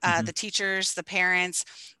 the teachers, the parents,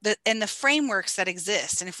 and the frameworks that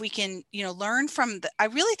exist. And if we can, you know, learn from I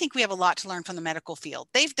really think we have a lot to learn from the medical field.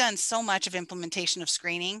 They've done so much of implementation of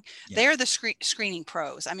screening. Yeah. They're the screening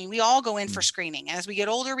pros. I mean, we all go in for screening. As we get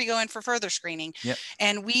older, we go in for further screening. Yep.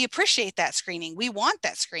 And we appreciate that screening. We want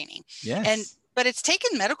that screening. Yes. But it's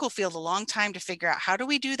taken medical field a long time to figure out, how do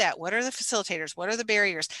we do that? What are the facilitators? What are the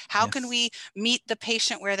barriers? How can we meet the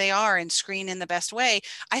patient where they are and screen in the best way?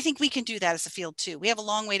 I think we can do that as a field too. We have a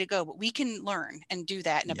long way to go, but we can learn and do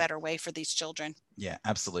that in a better way for these children. Yeah,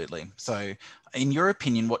 absolutely. So in your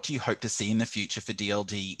opinion, what do you hope to see in the future for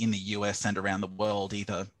DLD in the US and around the world,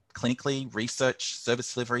 either clinically, research,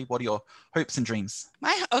 service delivery? What are your hopes and dreams?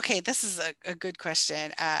 This is a good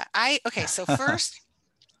question. So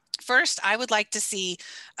First, I would like to see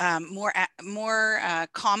more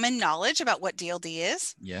common knowledge about what DLD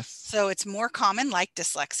is. Yes. So it's more common, like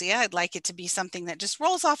dyslexia. I'd like it to be something that just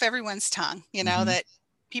rolls off everyone's tongue, you know, that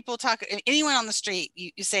people talk, anyone on the street,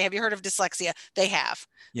 you say, have you heard of dyslexia? They have.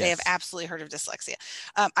 Yes. They have absolutely heard of dyslexia.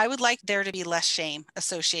 I would like there to be less shame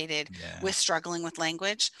associated with struggling with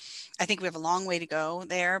language. I think we have a long way to go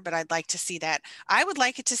there, but I'd like to see that. I'd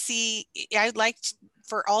like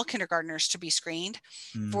for all kindergartners to be screened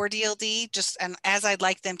for DLD, and as I'd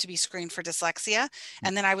like them to be screened for dyslexia.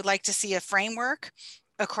 And then I would like to see a framework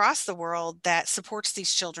across the world that supports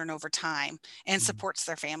these children over time and supports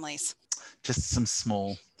their families. Just some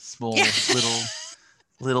small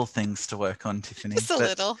little things to work on, Tiffany. Just a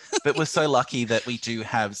little. But we're so lucky that we do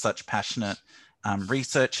have such passionate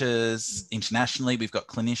researchers internationally. We've got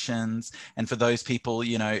clinicians, and for those people,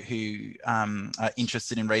 you know, who are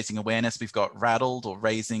interested in raising awareness, we've got Rattled, or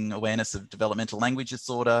Raising Awareness of Developmental Language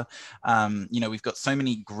Disorder. You know, we've got so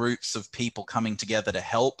many groups of people coming together to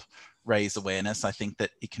help raise awareness. I think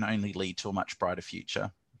that it can only lead to a much brighter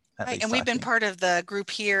future. Right. And we've been part of the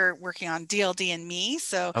group here working on DLD and Me.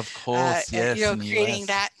 So of course, yes, you know, creating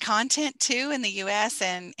that content too in the US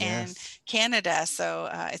and Canada. So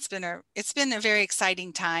it's been a very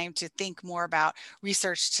exciting time to think more about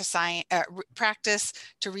research to science, practice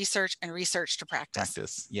to research, and research to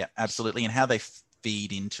practice. Yeah, absolutely. And how they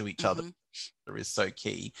feed into each other is so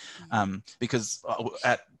key, because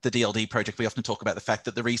at the DLD project, we often talk about the fact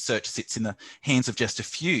that the research sits in the hands of just a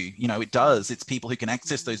few. It does. It's people who can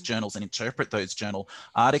access those journals and interpret those journal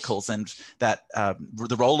articles, and that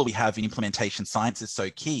the role that we have in implementation science is so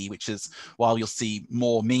key, which is why you'll see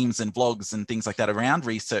more memes and vlogs and things like that around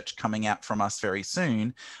research coming out from us very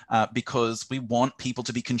soon, because we want people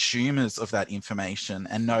to be consumers of that information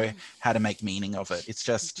and know how to make meaning of it. It's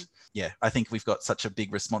just, I think we've got such a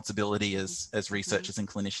big responsibility as researchers and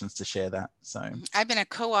clinicians to share that. So I've been a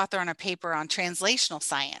co-author on a paper on translational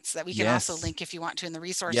science that we can also link if you want to in the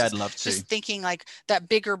resources. Yeah, I'd love to. Just thinking like that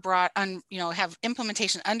bigger, broad, have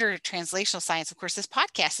implementation under translational science. Of course, this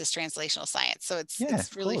podcast is translational science, so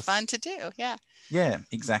it's really fun to do. Yeah,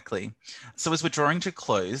 exactly. So as we're drawing to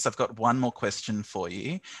close, I've got one more question for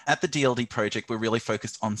you. At the DLD project, we're really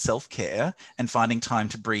focused on self-care and finding time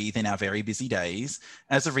to breathe in our very busy days.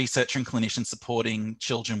 As a researcher and clinician supporting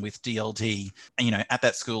children with DLD, at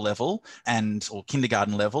that school level or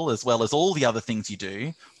kindergarten level, as well as all the other things you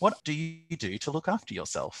do, what do you do to look after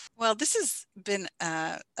yourself? Well, this has been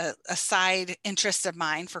a side interest of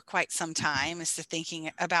mine for quite some time, is to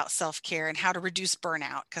thinking about self-care and how to reduce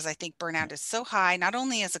burnout, because I think burnout is so high, not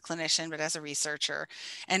only as a clinician, but as a researcher.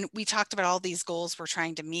 And we talked about all these goals we're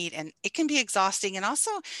trying to meet, and it can be exhausting. And also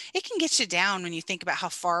it can get you down when you think about how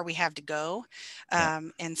far we have to go.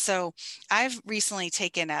 And so I've recently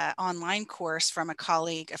taken an online course from a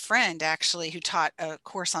colleague, a friend actually, who taught a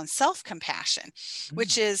course on self-compassion,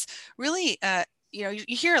 which is really, you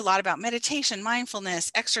hear a lot about meditation,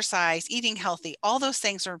 mindfulness, exercise, eating healthy. All those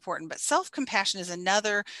things are important, but self-compassion is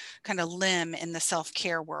another kind of limb in the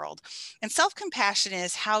self-care world. And self-compassion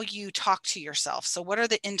is how you talk to yourself. So what's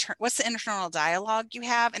the internal dialogue you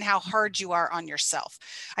have and how hard you are on yourself?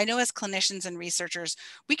 I know as clinicians and researchers,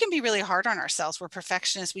 we can be really hard on ourselves. We're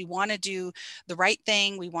perfectionists. We want to do the right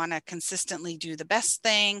thing. We want to consistently do the best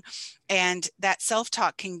thing. And that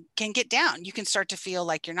self-talk can get down. You can start to feel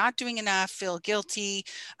like you're not doing enough, feel guilty,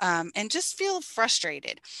 and just feel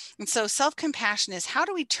frustrated. And so self-compassion is, how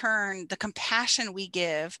do we turn the compassion we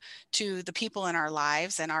give to the people in our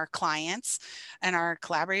lives and our clients and our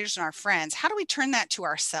collaborators and our friends, how do we turn that to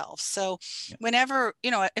ourselves? So whenever,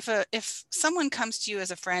 if someone comes to you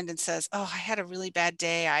as a friend and says, oh, I had a really bad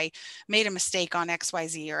day, I made a mistake on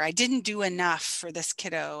XYZ, or I didn't do enough for this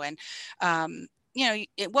kiddo, and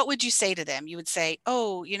what would you say to them? You would say,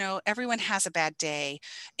 oh, everyone has a bad day,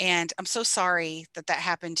 and I'm so sorry that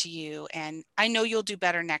happened to you, and I know you'll do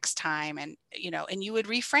better next time. And, and you would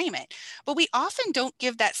reframe it. But we often don't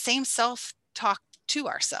give that same self-talk to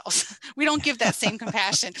ourselves. We don't give that same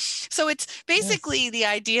compassion. So it's basically the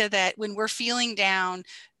idea that when we're feeling down,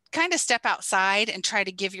 kind of step outside and try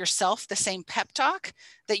to give yourself the same pep talk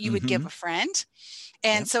that you would give a friend.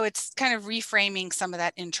 And so it's kind of reframing some of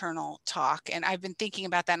that internal talk. And I've been thinking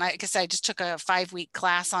about that. And I guess I just took a 5-week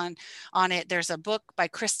class on it. There's a book by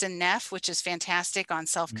Kristen Neff, which is fantastic, on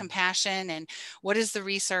self-compassion and what is the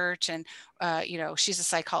research. And, she's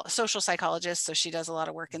a social psychologist, so she does a lot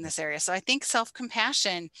of work in this area. So I think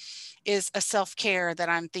self-compassion is a self-care that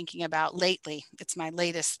I'm thinking about lately. It's my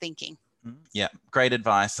latest thinking. Yeah, great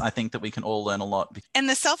advice. I think that we can all learn a lot. And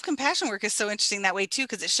the self-compassion work is so interesting that way too,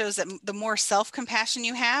 because it shows that the more self-compassion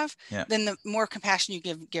you have, then the more compassion you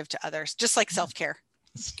give to others, just like self-care.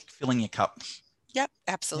 It's filling your cup. Yep,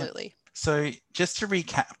 absolutely. Yep. So just to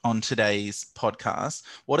recap on today's podcast,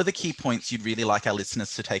 what are the key points you'd really like our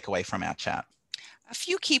listeners to take away from our chat? A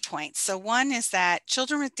few key points. So one is that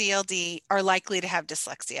children with DLD are likely to have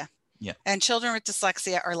dyslexia. Yeah. And children with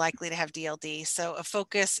dyslexia are likely to have DLD. So a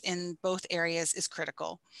focus in both areas is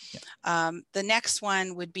critical. Yeah. The next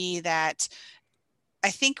one would be that I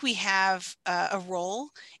think we have a role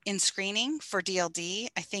in screening for DLD.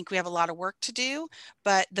 I think we have a lot of work to do,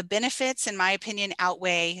 but the benefits, in my opinion,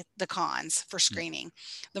 outweigh the cons for screening.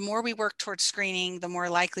 The more we work towards screening, the more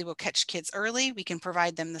likely we'll catch kids early. We can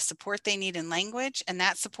provide them the support they need in language, and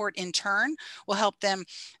that support in turn will help them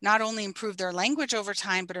not only improve their language over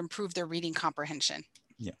time, but improve their reading comprehension.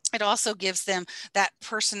 Yeah. It also gives them that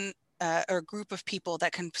person or group of people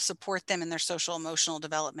that can support them in their social emotional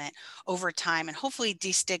development over time and hopefully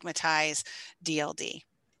destigmatize DLD.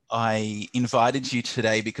 I invited you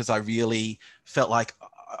today because I really felt like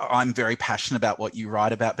I'm very passionate about what you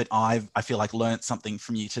write about, but I feel like learned something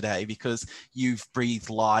from you today, because you've breathed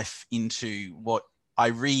life into what I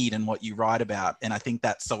read and what you write about. And I think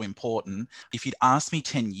that's so important. If you'd asked me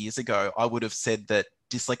 10 years ago, I would have said that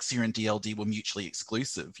dyslexia and DLD were mutually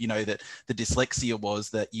exclusive. That the dyslexia was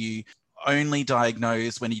that you only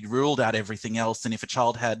diagnosed when he'd ruled out everything else. And if a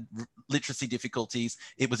child had literacy difficulties,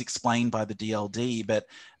 it was explained by the DLD. But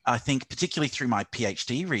I think particularly through my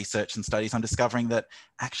PhD research and studies, I'm discovering that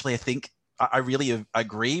actually I really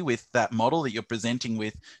agree with that model that you're presenting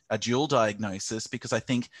with a dual diagnosis, because I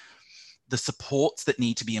think the supports that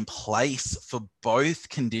need to be in place for both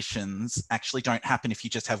conditions actually don't happen if you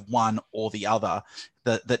just have one or the other.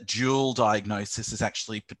 That dual diagnosis is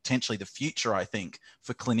actually potentially the future, I think,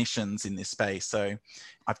 for clinicians in this space. So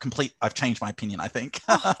I've changed my opinion, I think,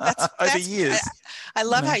 over years. I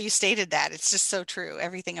love how you stated that. It's just so true,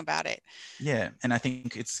 everything about it. Yeah, and I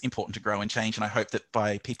think it's important to grow and change. And I hope that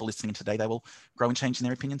by people listening today, they will grow and change in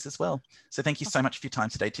their opinions as well. So thank you so much for your time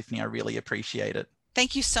today, Tiffany. I really appreciate it.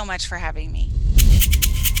 Thank you so much for having me.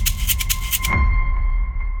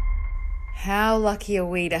 How lucky are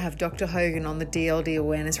we to have Dr. Hogan on the DLD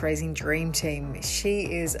Awareness Raising Dream Team? She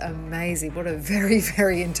is amazing. What a very,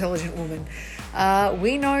 very intelligent woman.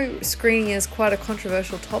 We know screening is quite a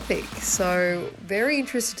controversial topic, so very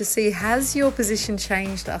interested to see, has your position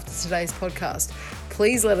changed after today's podcast?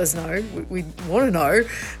 Please let us know. We want to know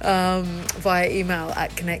via email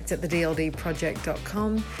at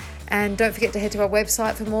connect@thedldproject.com. And don't forget to head to our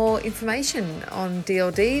website for more information on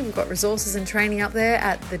DLD. We've got resources and training up there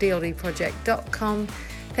at thedldproject.com.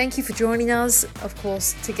 Thank you for joining us. Of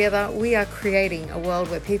course, together we are creating a world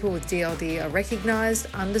where people with DLD are recognised,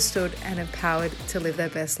 understood and empowered to live their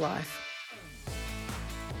best life.